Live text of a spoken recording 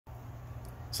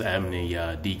So I'm the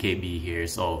DKB here.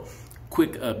 So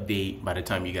quick update. By the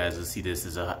time you guys will see this,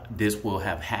 this will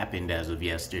have happened as of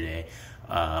yesterday.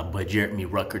 But Jeremy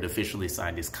Ruckert officially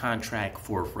signed his contract,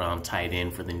 4th round tight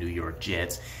end for the New York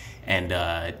Jets.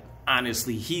 And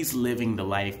honestly, he's living the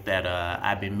life that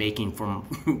I've been making from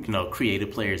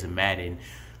creative players in Madden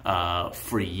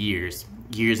for years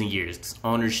and years.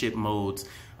 Ownership modes,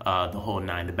 the whole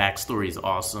nine. The backstory is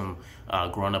awesome.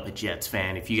 Growing up a Jets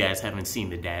fan, if you guys haven't seen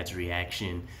the dad's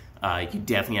reaction, you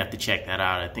definitely have to check that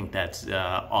out. I think that's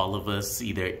all of us,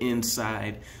 either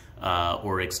inside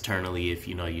or externally, if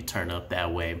you turn up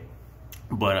that way.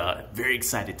 But very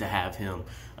excited to have him.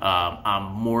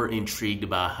 I'm more intrigued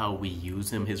about how we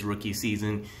use him his rookie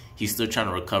season. He's still trying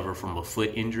to recover from a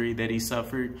foot injury that he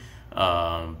suffered.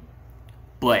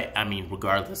 But I mean,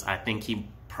 regardless, I think he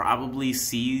probably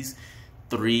sees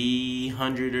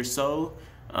 300 or so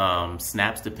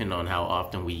snaps, depending on how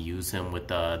often we use him with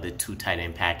the 2 tight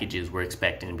end packages we're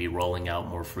expecting to be rolling out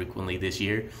more frequently this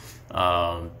year.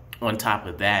 On top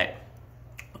of that,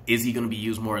 is he going to be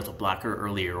used more as a blocker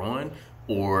earlier on,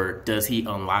 or does he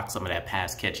unlock some of that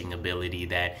pass catching ability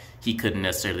that he couldn't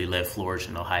necessarily let flourish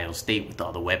in Ohio State with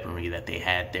all the weaponry that they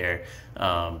had there?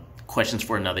 Questions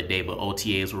for another day, but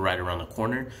OTAs were right around the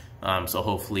corner. So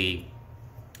hopefully,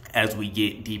 as we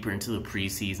get deeper into the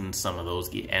preseason, some of those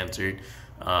get answered,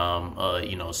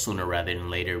 sooner rather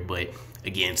than later. But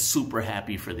again, super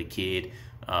happy for the kid.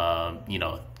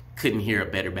 Couldn't hear a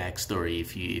better backstory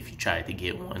if you tried to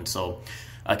get one. So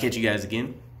I'll catch you guys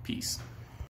again. Peace.